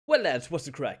Well lads, what's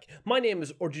the crack? My name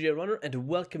is RGJ Runner and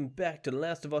welcome back to The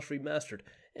Last of Us Remastered.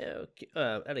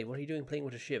 Ellie, what are you doing playing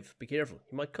with a shiv? Be careful,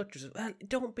 you might cut yourself.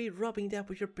 Don't be rubbing that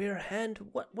with your bare hand.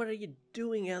 What are you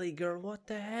doing, Ellie girl? What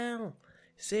the hell?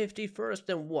 Safety first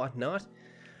and whatnot.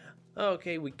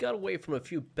 Okay, we got away from a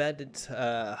few bandits,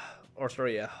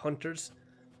 hunters.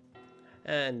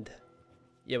 And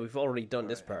yeah, we've already done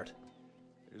this part.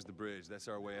 Here's the bridge, that's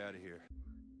our way out of here.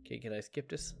 Okay, can I skip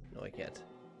this? No, I can't.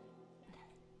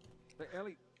 Hey,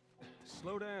 Ellie,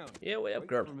 slow down. Yeah, wait up, Wait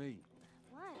girl. for me.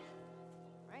 What?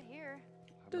 Right here.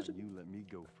 How about you let me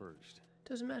go first?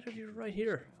 Doesn't matter if you're right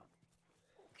here.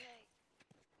 Okay.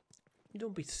 You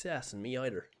don't be sassing me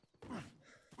either.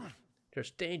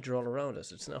 There's danger all around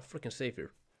us. It's not freaking safe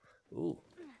here. Ooh,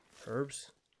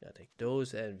 herbs. Gotta take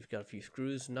those, and we've got a few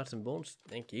screws, nuts and bolts.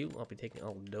 Thank you. I'll be taking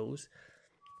all of those.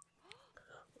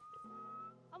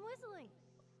 I'm whistling.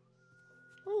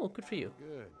 Oh, good for you.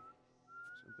 Good.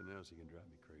 Something else you can drive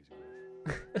me crazy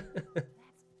with. That's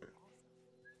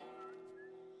awesome.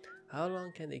 How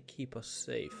long can they keep us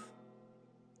safe?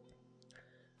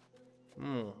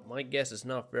 My guess is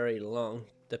not very long,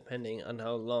 depending on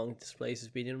how long this place has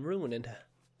been in ruin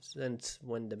since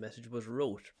when the message was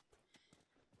wrote.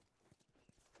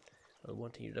 Well,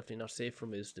 one thing you're definitely not safe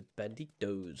from is the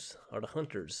banditos, or the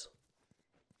hunters.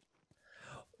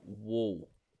 Whoa.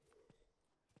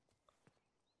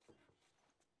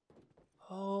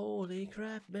 Holy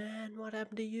crap, man, what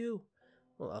happened to you?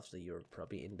 Well, obviously you're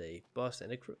probably in the bus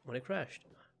and when it crashed.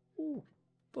 Ooh,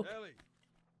 book. Ellie,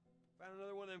 found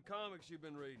another one of them comics you've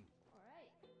been reading. All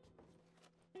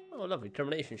right. Oh, lovely,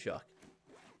 termination shock.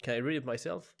 Can I read it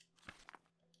myself?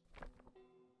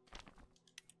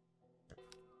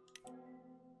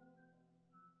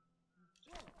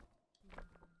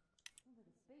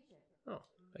 Oh,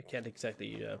 I can't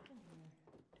exactly,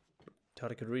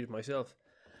 thought I could read it myself.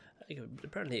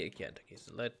 Apparently I can't. Okay,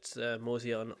 so let's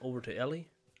mosey on over to Ellie.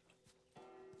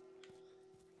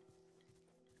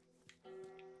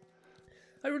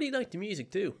 I really like the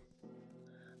music too.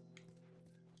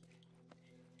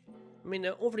 I mean,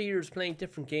 over the years playing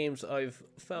different games, I've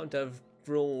found I've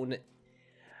grown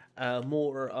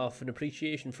more of an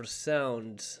appreciation for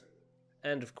sounds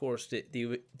and, of course, the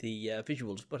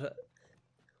visuals. But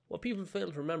what people fail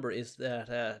to remember is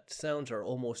that sounds are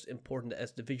almost important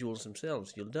as the visuals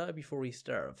themselves. You'll die before you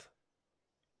starve.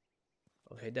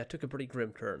 Okay, that took a pretty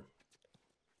grim turn.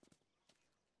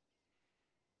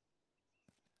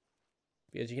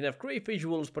 Because you can have great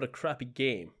visuals but a crappy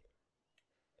game.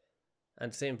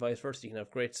 And same vice versa, you can have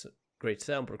great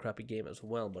sound but a crappy game as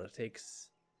well, but it takes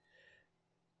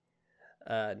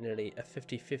nearly a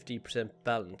 50-50%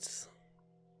 balance.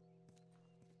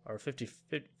 Or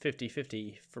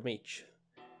 50-50 from each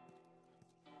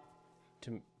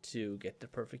to get the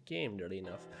perfect game, nearly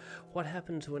enough. What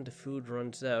happens when the food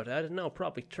runs out? I don't know,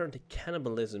 probably turn to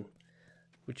cannibalism,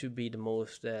 which would be the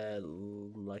most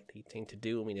likely thing to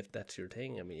do. I mean, if that's your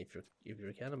thing. I mean, if you're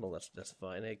a cannibal, that's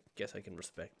fine. I guess I can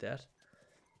respect that.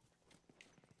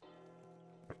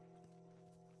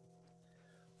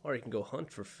 Or you can go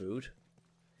hunt for food,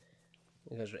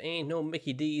 because there ain't no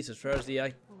Mickey D's as far as the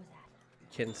eye What was that?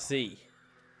 can see.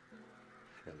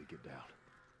 Ellie, get down.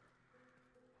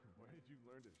 Why did you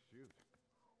learn to shoot?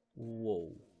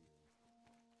 Whoa.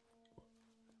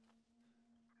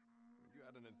 You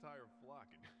had an entire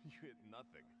flock and you hit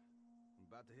nothing. I'm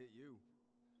about to hit you.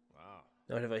 Wow.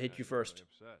 Not if I hit you first. Really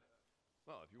upset.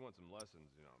 Well, if you want some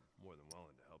lessons, you know, I'm more than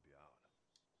willing to help you out.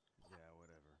 Yeah,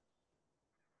 whatever.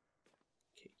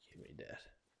 Okay, give me that.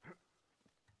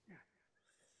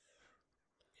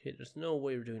 Okay, there's no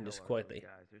way we're doing this quietly.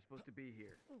 Guys, they're supposed to be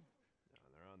here. Yeah,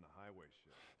 they're on the highway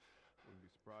ship. Wouldn't be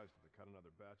surprised if they cut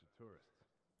another batch of tourists.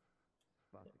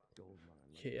 About the gold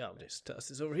mine. Okay, I'll just toss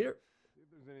this over here. See if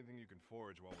there's anything you can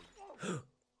forage while we...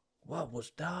 What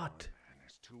was that? Man,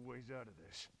 there's two ways out of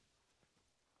this.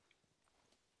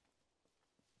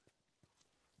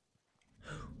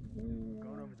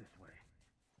 Going over this way.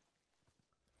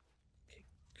 Okay,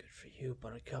 good for you,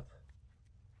 Buttercup.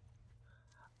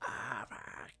 Ah,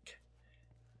 fuck.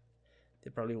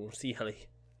 They probably won't see Ellie.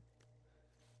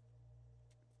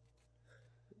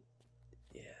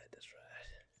 Yeah, that's right.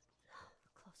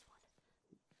 Close one.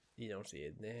 You don't see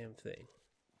a damn thing.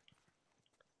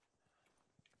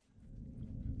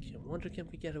 Okay, I wonder can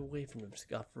we get away from them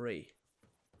scot-free?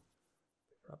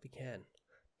 Probably can.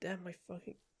 Damn my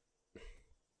fucking...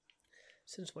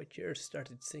 Since my chair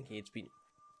started sinking, it's been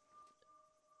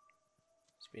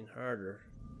harder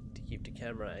to keep the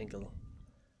camera angle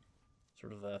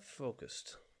sort of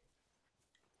focused.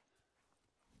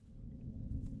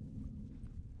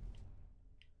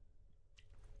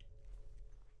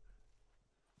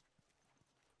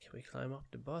 Do we climb up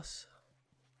the bus?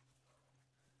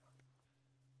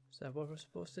 Is that what we're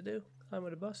supposed to do? Climb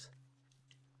with the bus?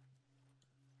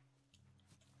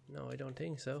 No, I don't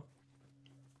think so.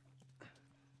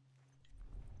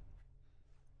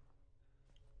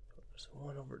 There's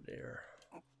one over there.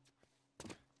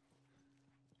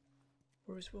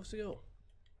 Where are we supposed to go?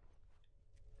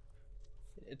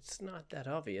 It's not that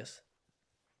obvious.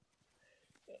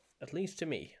 At least to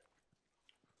me.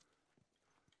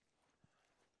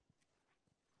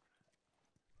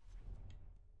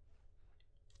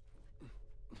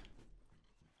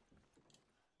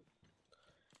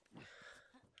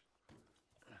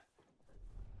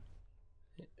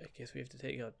 I guess we have to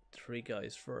take out 3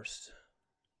 guys first.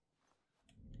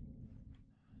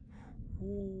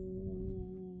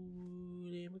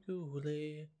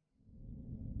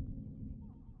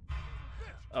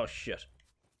 Oh shit.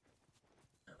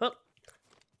 Well,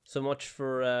 so much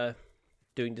for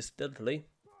doing this stealthily.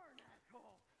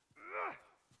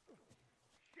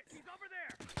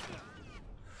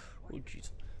 Oh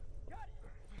jeez.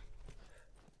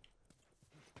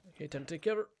 Okay, time to take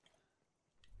cover.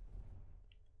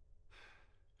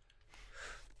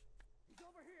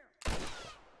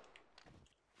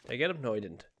 Did I get him? No, I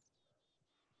didn't.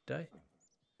 Did I?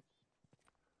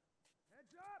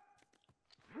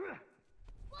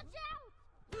 Watch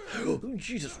out! Oh,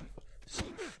 Jesus.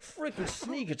 Freaking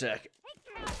sneak attack.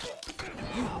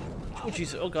 Oh,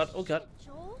 Jesus. Oh, God. Oh, God.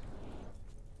 Joel?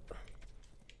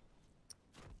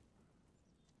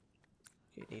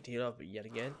 Okay, need to heal up yet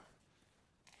again.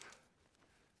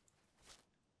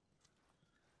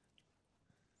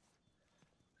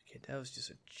 Okay, that was just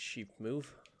a cheap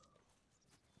move.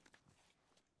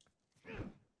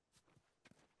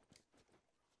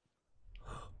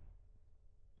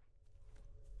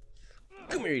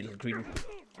 Come here, you little green.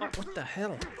 Oh, what the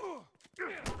hell?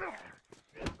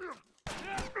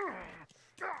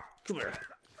 Come here.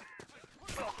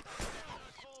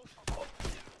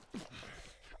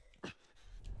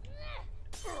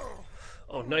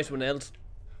 Oh, nice one, Els.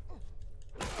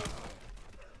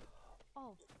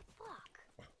 Oh, fuck.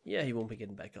 Yeah, he won't be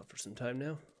getting back up for some time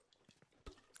now.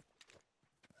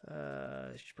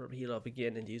 I should probably heal up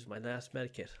again and use my last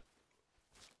medikit.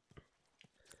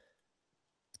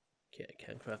 Okay, I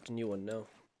can't craft a new one now.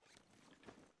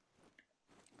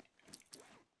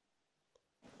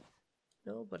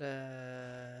 No, but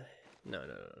no,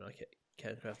 okay,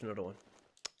 can't craft another one.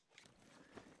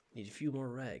 Need a few more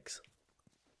rags.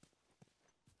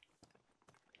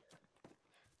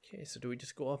 Okay, so do we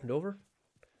just go up and over?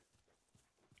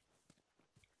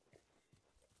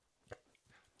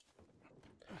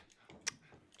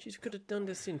 Jeez, we could have done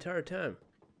this the entire time.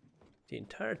 The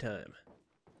entire time.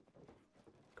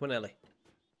 Come on, Ellie.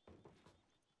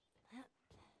 Do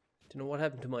you know what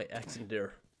happened to my accent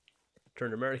there?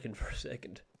 Turned American for a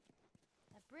second.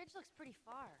 That bridge looks pretty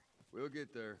far. We'll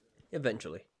get there.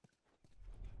 Eventually.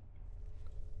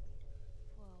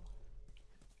 Whoa.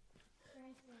 There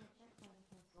ain't been a checkpoint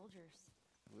with no soldiers.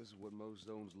 Well, this is what most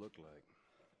zones look like.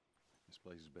 This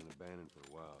place has been abandoned for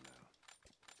a while now.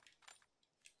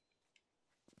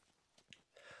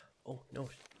 Oh, no.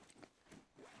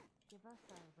 Give us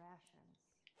our rations.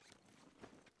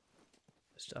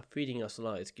 Stop feeding us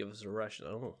lies. Give us a ration.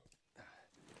 Oh.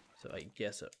 So I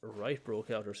guess a riot broke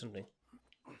out or something.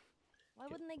 Why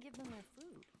wouldn't they give them their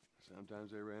food?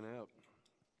 Sometimes they ran out.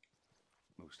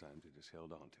 Most times they just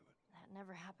held on to it. That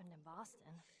never happened in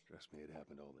Boston. Trust me, it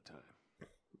happened all the time.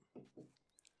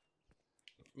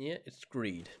 Yeah, it's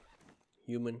greed.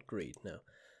 Human greed. Now,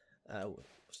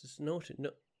 what's this note?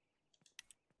 No.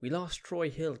 We lost Troy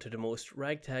Hill to the most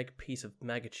ragtag piece of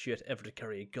maggot shit ever to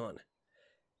carry a gun.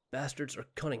 Bastards are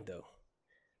cunning, though.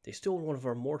 They stole one of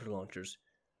our mortar launchers.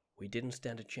 We didn't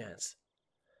stand a chance.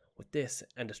 With this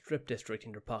and a strip district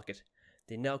in their pocket,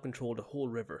 they now control the whole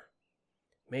river.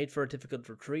 Made for a difficult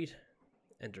retreat,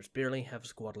 and there's barely half a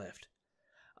squad left.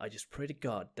 I just pray to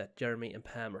God that Jeremy and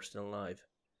Pam are still alive.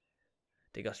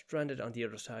 They got stranded on the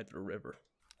other side of the river.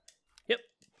 Yep,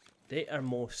 they are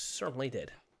most certainly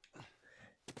dead.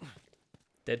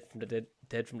 Dead from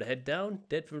the head down,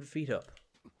 dead from the feet up.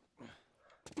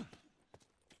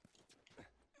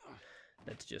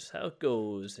 That's just how it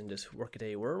goes in this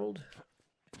workaday world.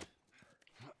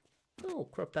 Oh,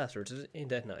 corrupt bastards, ain't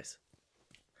that nice?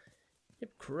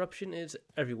 Yep, corruption is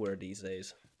everywhere these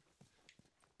days.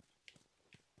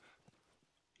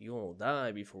 You'll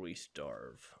die before we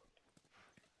starve.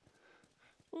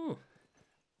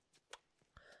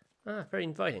 Ah, very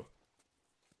inviting.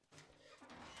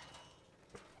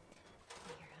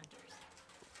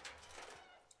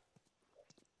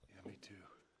 Yeah, me too.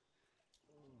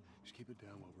 Just keep it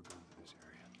down while we're going through this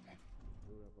area, okay?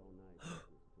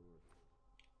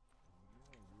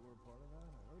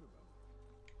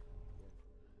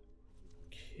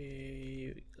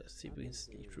 Okay, let's see if we can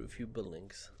sneak through a few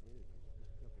buildings.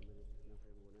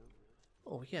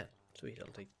 Oh, we can. Sweet,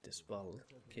 I'll take this bottle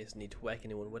in case I need to whack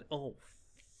anyone with. Oh,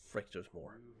 frick, there's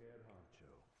more. New head honcho.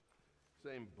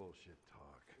 Same bullshit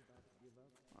talk.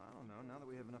 I don't know. Now that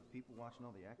we have enough people watching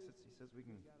all the exits, he says we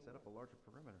can set up a larger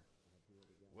perimeter.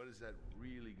 What is that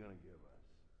really gonna give us?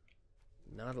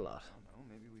 Not a lot. I don't know.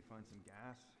 Maybe we find some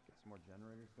gas, get some more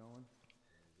generators going.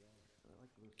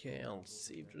 Okay, I'll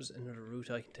see if there's another route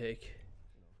I can take.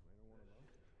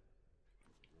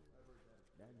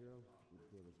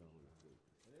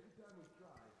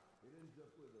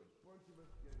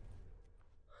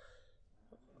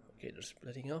 Okay, they're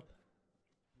splitting up.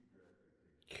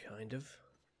 Kind of.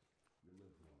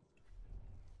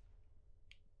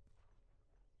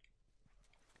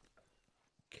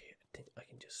 Okay, I think I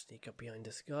can just sneak up behind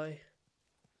this guy.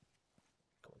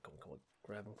 Come on, come on, come on.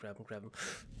 Grab him, grab him, grab him.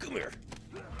 Come here!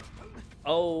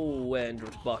 Oh, and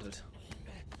we're spotted.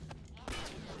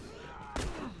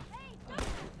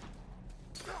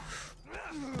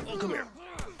 Oh, come here.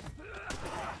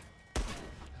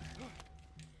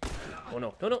 Oh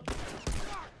no, no, no.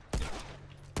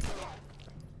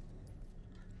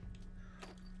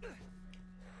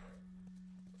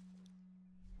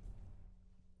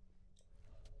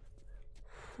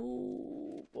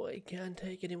 Oh boy, I can't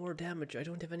take any more damage. I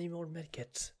don't have any more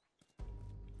medkits.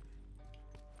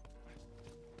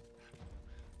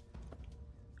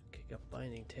 Okay, got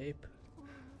binding tape.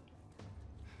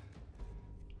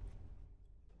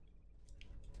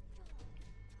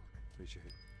 Appreciate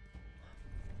it.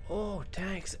 Oh,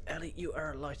 thanks, Ellie. You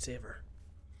are a lightsaver.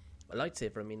 A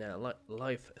lightsaver, I mean a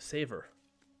life saver.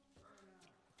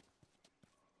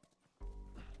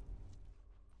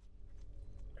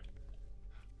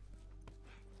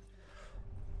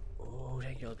 Oh,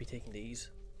 thank you. I'll be taking these.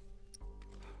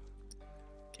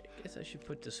 Okay, I guess I should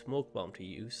put the smoke bomb to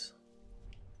use.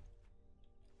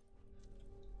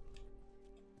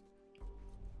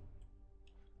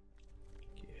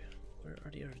 Okay, where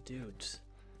are the other dudes?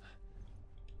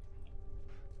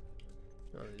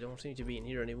 No, they don't seem to be in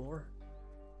here anymore.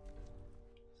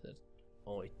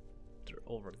 Oh wait, they're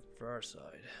over the far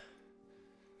side.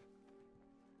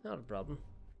 Not a problem.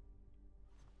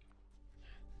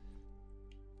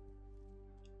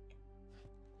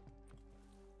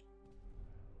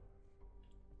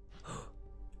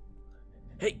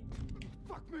 Hey!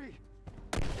 Fuck me!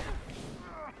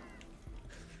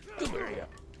 Come here, yeah.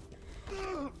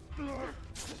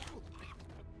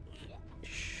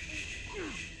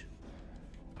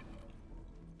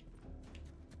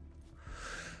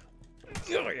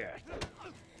 Oh yeah!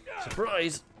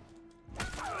 Surprise!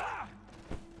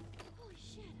 Holy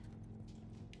shit.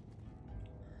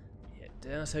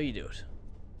 Yeah, that's how you do it.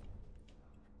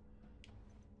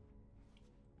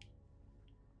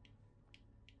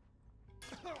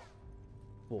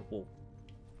 Whoa, whoa.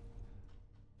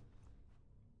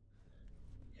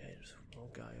 Okay, there's one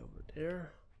guy over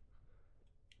there.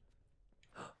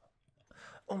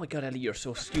 Oh my god, Ellie, you're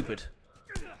so stupid.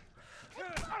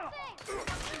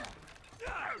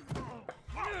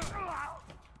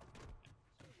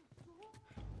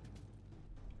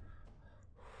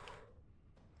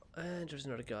 And there's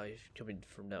another guy coming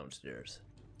from downstairs.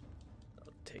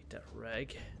 I'll take that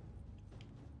rag.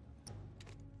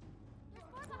 There's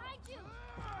more behind you.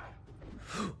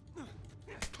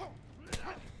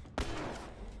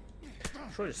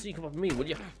 Try to sneak up on me, will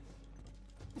you?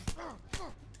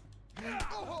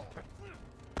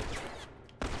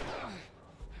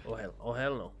 Oh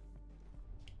hell no.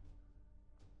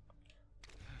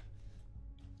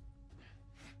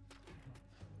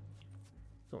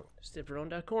 Come on, step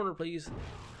around that corner, please.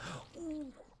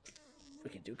 Ooh,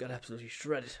 freaking dude got absolutely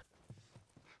shredded.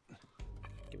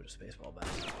 Give it a space ball back.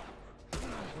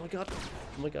 Oh my god!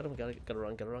 Oh my god! Oh my god! Gotta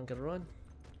run! Gotta run! Gotta run!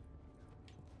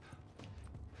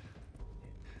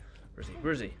 Where's he?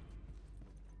 Where's he?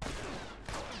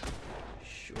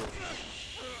 Shoot!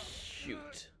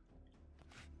 Shoot!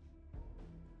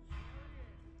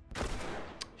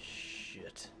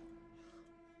 Shit!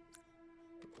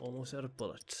 Almost out of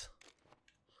bullets.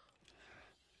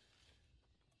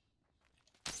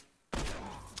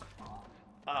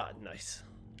 Ah, nice.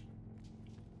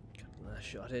 Got a nice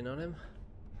shot in on him.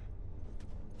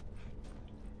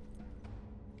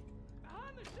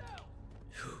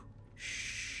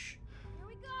 Shh. Here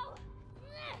we go.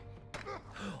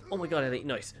 Oh my god, Ellie,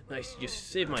 nice, nice. You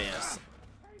saved my ass.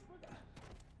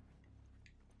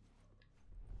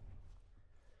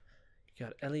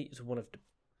 God, Ellie is one of the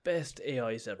best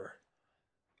AIs ever.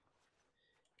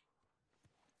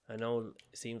 I know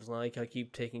it seems like I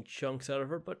keep taking chunks out of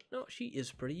her, but no, she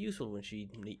is pretty useful when she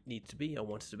needs to be or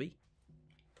wants to be.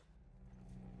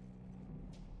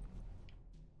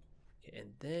 Okay,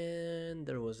 and then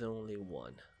there was only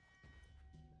one.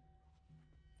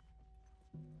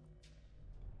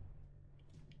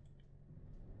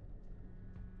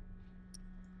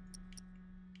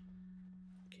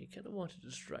 Okay, kind of want to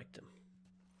distract him.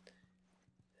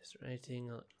 Is there anything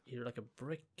here like a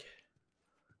brick?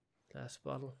 Glass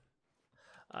bottle?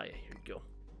 Ah, yeah, here we go.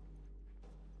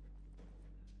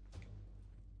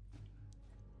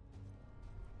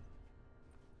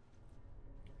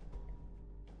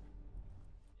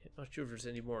 Yeah, not sure if there's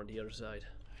any more on the other side.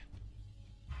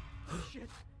 Shit!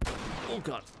 Oh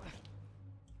god!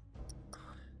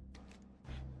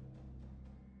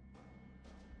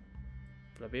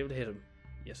 Will I be able to hit him?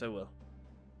 Yes, I will.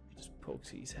 Just pokes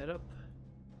his head up.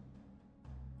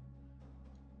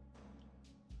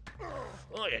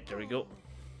 Oh yeah, there we go.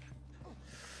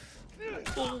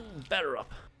 Boom! Batter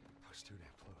up. I was too damn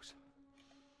close.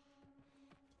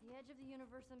 The edge of the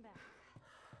universe and back.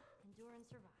 Endure and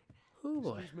survive. Oh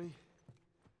boy. Excuse me.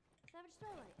 Savage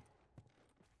Starlight.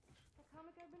 That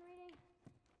comic I've been reading?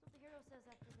 That's what the hero says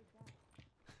after they die.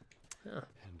 Huh.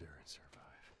 Endure and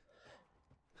survive.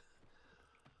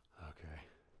 Okay.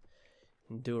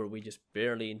 Endure, we just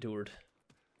barely endured.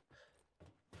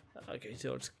 Okay,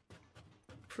 so it's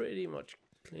pretty much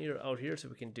clear out here, so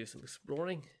we can do some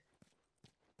exploring.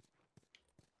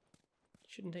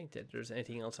 Shouldn't think that there's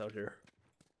anything else out here.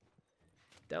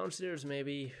 Downstairs,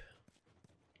 maybe.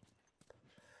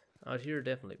 Out here,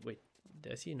 definitely. Wait,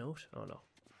 did I see a note? Oh no.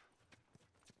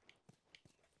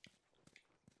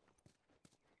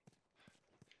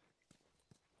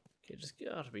 Okay, there's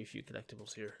gotta be a few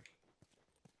collectibles here.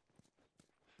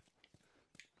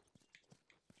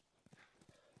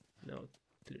 No,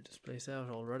 cleared this place out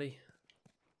already.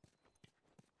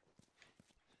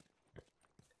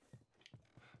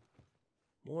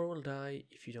 More will die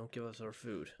if you don't give us our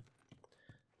food.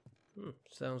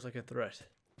 Sounds like a threat.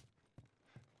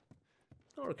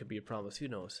 Or it could be a promise, who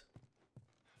knows?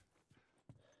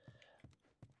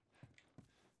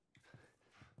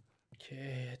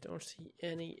 Okay, I don't see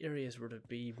any areas where there'd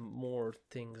be more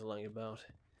things lying about.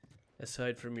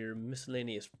 Aside from your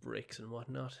miscellaneous bricks and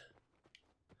whatnot.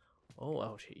 Oh,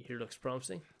 out here looks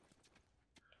promising.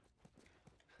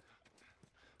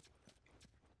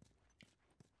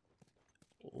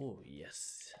 Oh,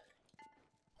 yes.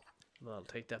 Well, I'll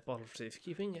take that bottle for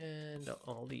safekeeping and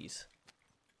all these.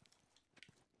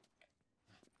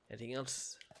 Anything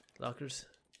else? Lockers?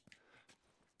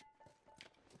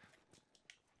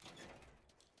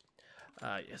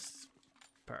 Ah, yes.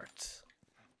 Parts.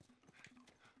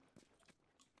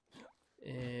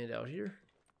 And out here.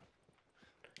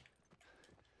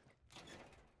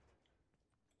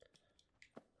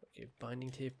 Okay,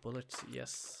 binding tape, bullets,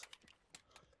 yes.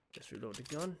 Just reload the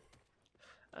gun.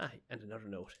 Ah, and another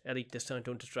note. Ellie, this time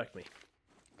don't distract me.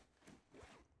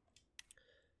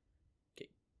 Okay,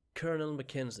 Colonel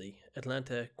Mackenzie,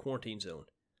 Atlanta Quarantine Zone.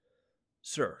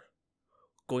 Sir,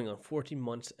 going on 14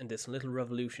 months and this little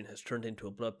revolution has turned into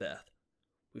a bloodbath.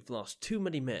 We've lost too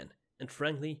many men, and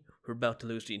frankly, we're about to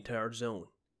lose the entire zone.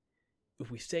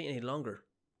 If we stay any longer,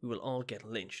 we will all get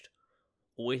lynched.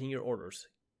 Awaiting your orders,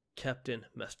 Captain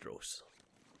Mestros.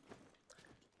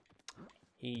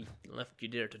 He left you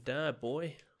there to die,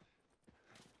 boy.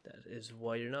 That is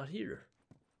why you're not here.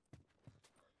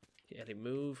 Ellie,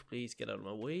 move. Please get out of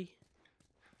my way.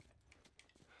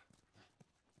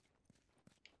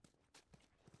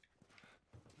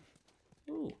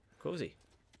 Ooh, cozy.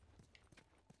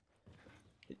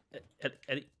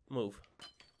 Ellie, move.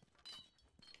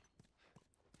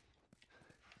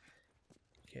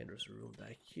 Okay, there's a room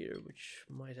back here which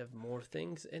might have more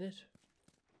things in it.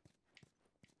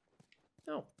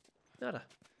 No, nada.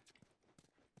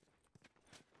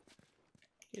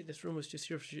 Okay, this room is just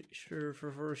here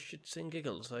for shits and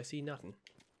giggles. I see nothing.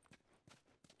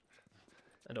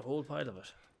 And a whole pile of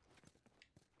it.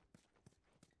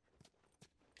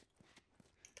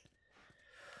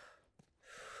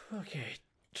 Okay,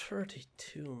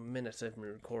 32 minutes I've been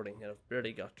recording and I've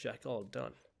barely got Jack all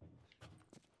done.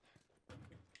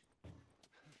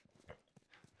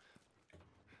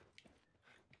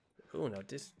 Oh, now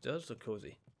this does look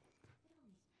cozy.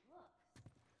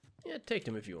 Yeah, take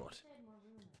them if you want.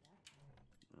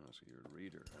 Oh, so you're a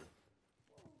reader, huh?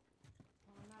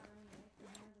 Well, I'm not running away from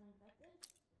here as an infected.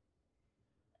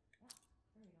 Yeah,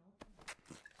 there you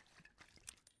go.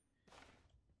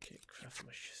 Okay, craft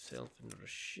myself another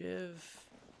shiv.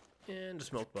 And a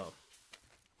smoke bomb.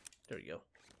 There you go.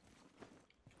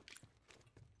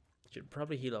 Should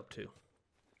probably heal up too.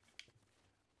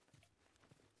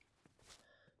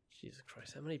 Jesus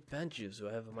Christ, how many bandages do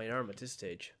I have on my arm at this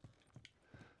stage?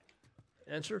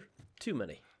 Answer, too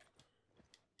many.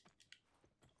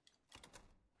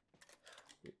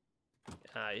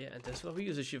 Ah, yeah, and that's what we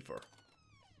use the ship for.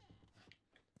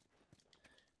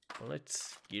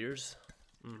 Bullets, gears,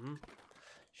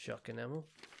 shotgun ammo,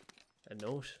 a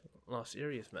note, lost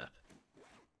areas map.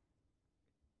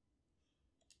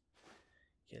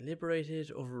 Okay,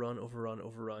 liberated, overrun, overrun,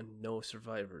 overrun, no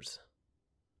survivors.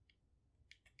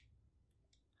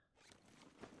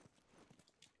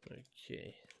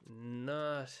 Okay,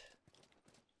 not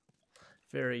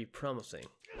very promising.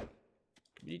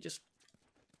 Can you just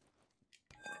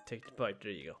take the bite?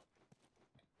 There you go.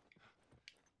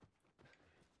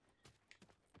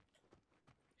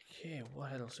 Okay,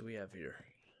 what else do we have here?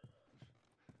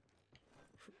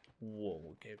 Whoa,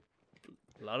 okay.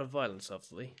 A lot of violence,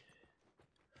 obviously.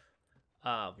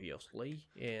 Obviously.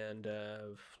 And,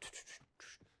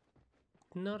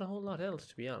 not a whole lot else,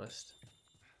 to be honest.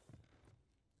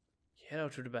 Head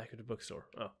out to the back of the bookstore.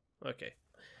 Oh, okay.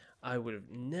 I would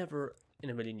have never in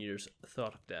a million years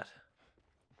thought of that.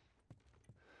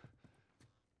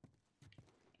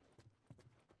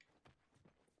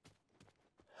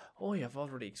 Oh yeah, I've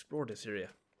already explored this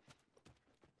area.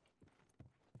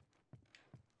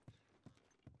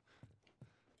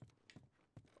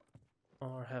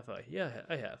 Or have I? Yeah,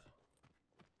 I have.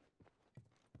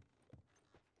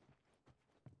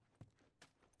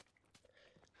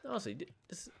 Honestly,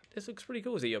 this looks pretty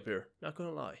cozy up here, not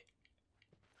gonna lie.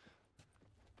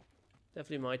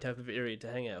 Definitely my type of area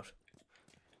to hang out.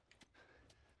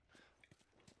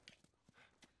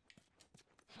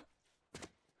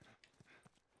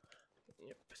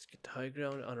 Yep, let's get the high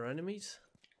ground on our enemies.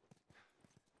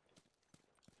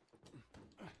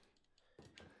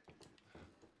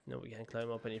 No, we can't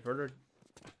climb up any further.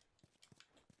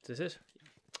 Is this it?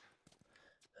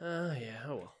 Yeah,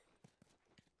 oh well.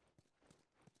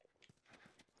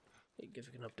 I guess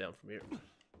we can up down from here.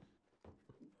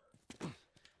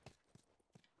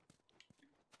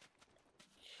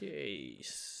 Okay,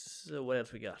 so what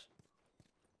else we got?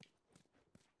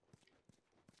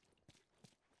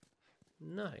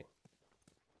 Nothing.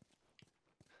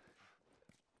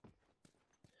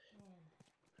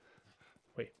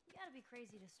 Wait. You gotta be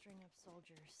crazy to string up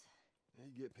soldiers.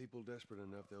 You get people desperate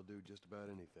enough, they'll do just about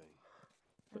anything.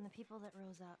 And the people that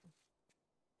rose up,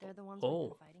 they're the ones Oh.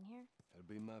 who've been fighting here? That'd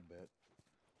be my bet.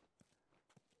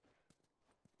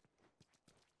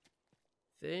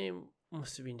 They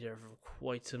must have been there for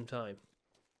quite some time.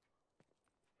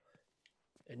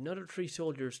 Another 3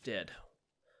 soldiers dead.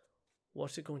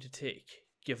 What's it going to take?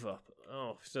 Give up.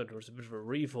 Oh, so there was a bit of a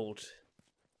revolt.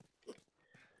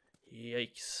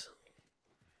 Yikes.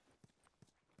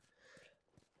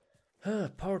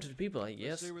 Power to the people, I guess.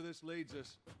 Let's see where this leads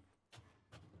us.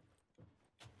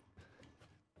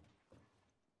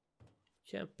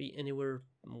 Can't be anywhere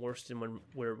worse than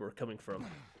where we're coming from.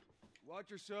 Watch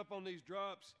yourself on these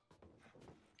drops.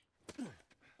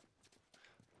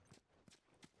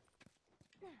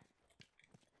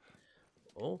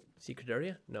 Oh, secret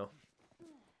area? No.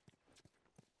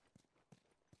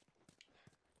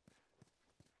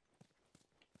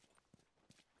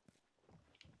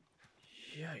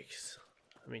 Yikes.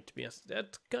 I mean, to be honest,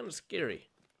 that's kind of scary.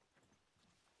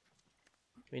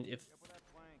 I mean, if...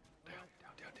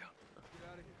 Down. Get out of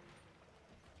here.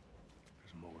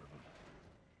 There's more of them.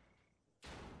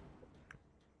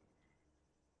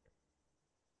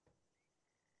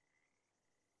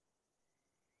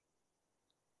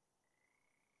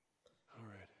 All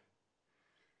right.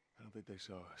 I don't think they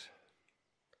saw us.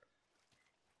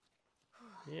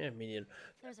 Yeah, I mean,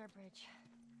 There's our bridge.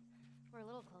 We're a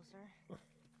little closer.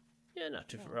 yeah, not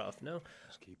too far off now.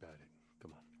 Just keep at it.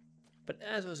 Come on. But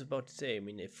as I was about to say, I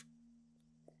mean, if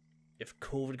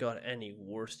COVID got any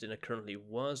worse than it currently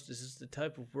was, this is the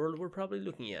type of world we're probably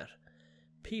looking at.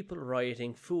 People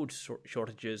rioting, food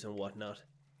shortages and whatnot.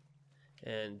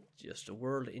 And just a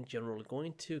world in general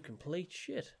going to complete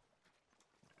shit.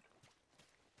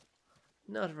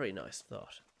 Not a very nice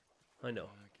thought. I know.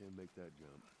 I can't make that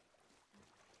jump.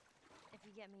 If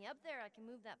you get me up there, I can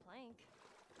move that plank.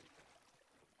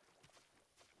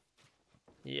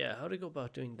 Yeah, how do you go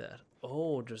about doing that?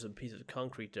 Oh, there's a piece of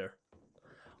concrete there.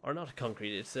 Or not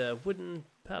concrete, it's a wooden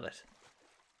pallet.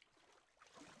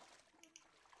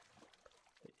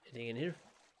 Anything in here?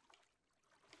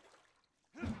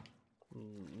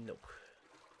 Nope.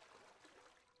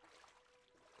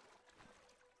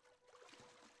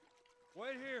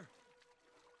 Wait here.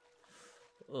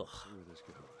 Ugh. See where this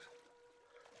goes.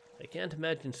 I can't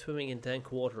imagine swimming in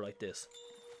dank water like this.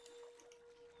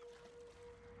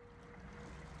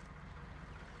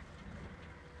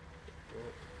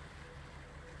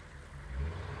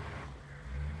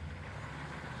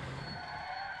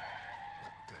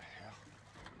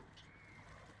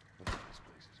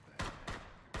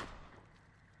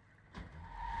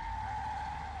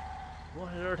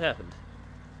 What on earth happened?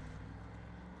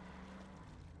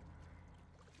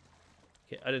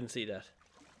 Okay, I didn't see that.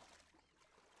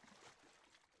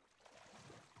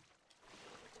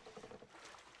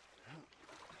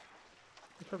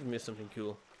 I probably missed something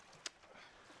cool.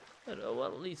 I don't know, well,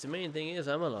 at least the main thing is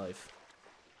I'm alive.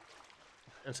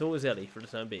 And so is Ellie for the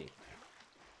time being.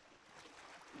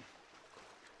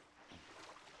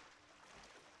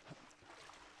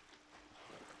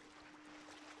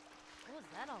 What was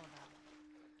that all about?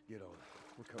 Get on.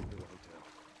 We're coming to the hotel.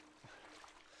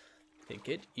 Hey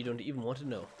kid, you don't even want to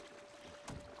know.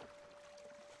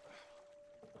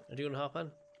 Are you gonna hop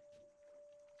on?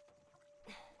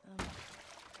 Okay.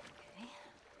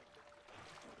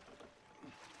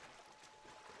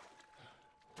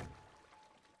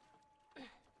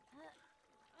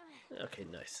 Okay,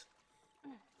 nice.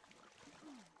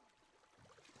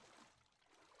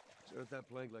 Set that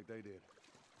plank like they did.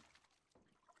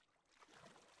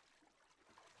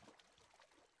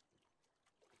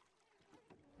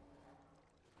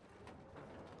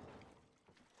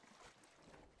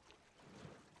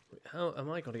 Wait, how am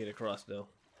I gonna get across though?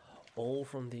 All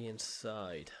from the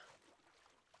inside.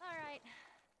 Alright.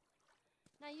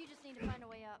 Now you just need to find a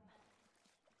way up.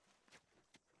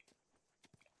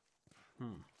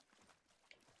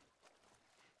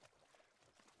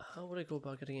 How would I go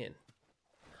about getting in?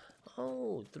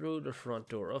 Oh, through the front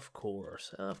door, of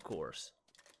course, of course.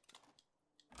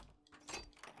 There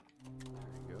you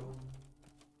go.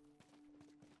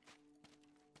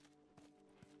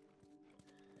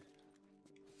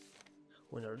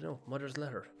 Oh no, mother's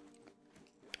letter.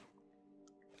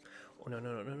 Oh no.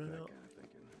 That guy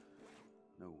thinking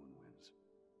no one wins.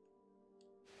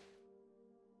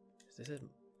 They said,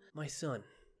 my son,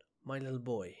 my little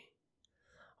boy.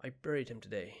 I buried him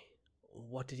today.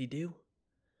 What did he do?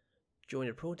 Join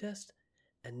a protest?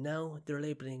 And now they're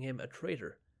labeling him a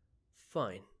traitor.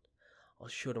 Fine. I'll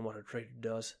show them what a traitor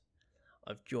does.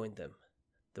 I've joined them.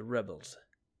 The rebels.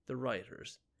 The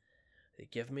rioters. They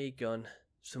give me a gun,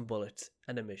 some bullets,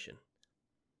 and a mission.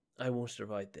 I won't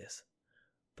survive this.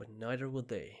 But neither will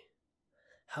they.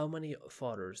 How many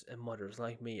fathers and mothers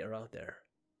like me are out there?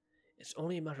 It's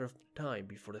only a matter of time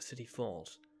before the city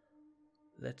falls.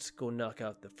 Let's go knock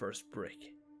out the first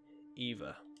brick.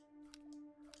 Eva.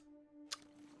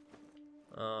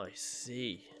 Oh, I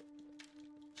see.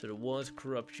 So there was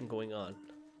corruption going on.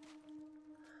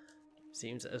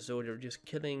 Seems as though they're just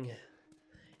killing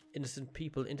innocent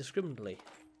people indiscriminately.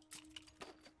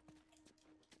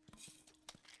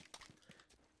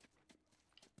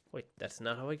 Wait, that's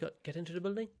not how I get into the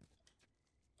building?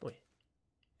 Wait.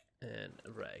 And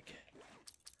a rag.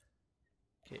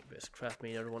 Okay, best craft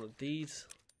me another one of these.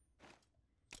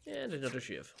 And another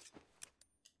shiv.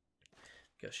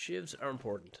 Because shivs are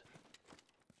important.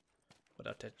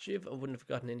 Without that shiv, I wouldn't have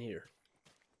gotten in here.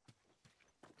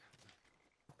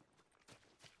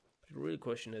 But the real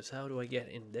question is, how do I get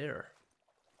in there?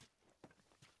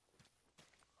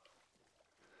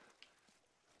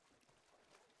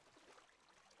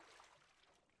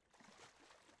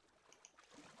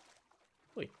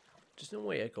 Wait, there's no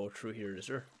way I go through here, is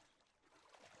there?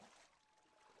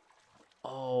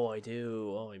 Oh, I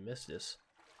do. Oh, I missed this.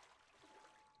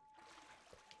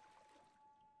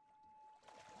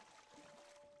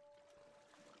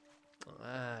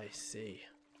 I see.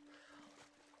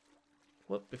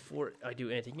 Well, before I do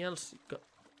anything else,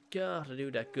 gotta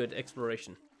do that good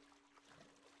exploration.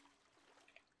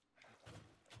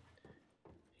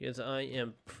 Because I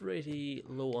am pretty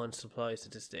low on supplies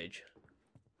at this stage.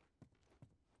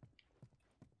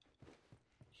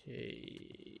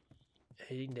 Okay.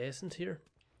 Hitting the essence here.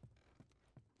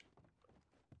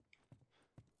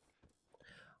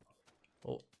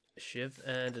 Oh, shiv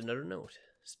and another note.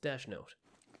 Stash note.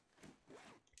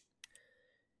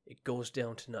 It goes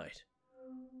down tonight.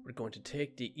 We're going to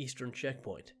take the eastern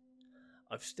checkpoint.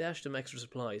 I've stashed some extra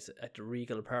supplies at the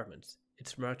Regal Apartments.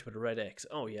 It's marked with a red X.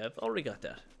 Oh yeah, I've already got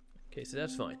that. Okay, so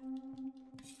that's fine.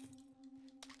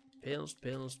 Pills,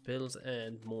 pills, pills,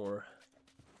 and more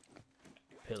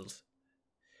pills.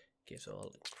 Okay, so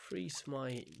I'll increase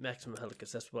my maximum health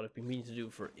because that's what I've been meaning to do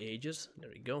for ages. There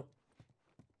we go.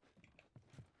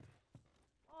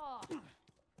 Oh, this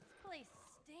place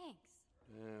stinks.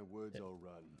 Yeah, wood's all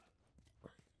rotten.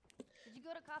 Did you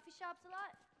go to coffee shops a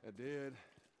lot? I did.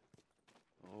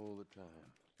 All the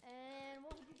time. And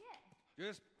what would you get?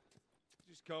 Just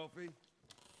coffee.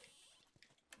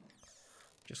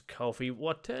 Just coffee.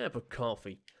 What type of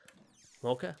coffee?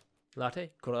 Mocha?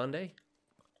 Latte? Grande?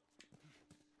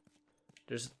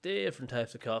 There's different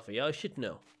types of coffee. I should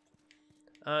know.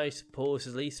 I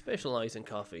supposedly specialize in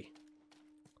coffee.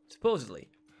 Supposedly.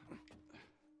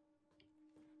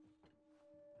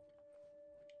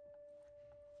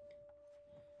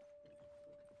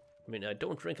 I mean, I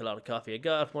don't drink a lot of coffee. I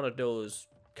got one of those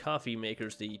coffee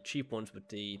makers, the cheap ones with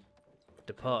the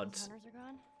pods, Hunters are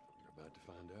gone. You're about to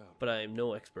find out. but I am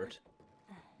no expert.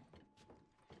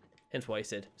 Hence why I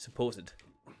said supposed.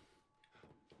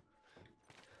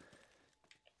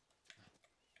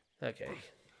 Okay.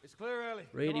 It's clear, Ellie.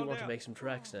 Really Come on want to down. make some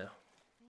tracks now.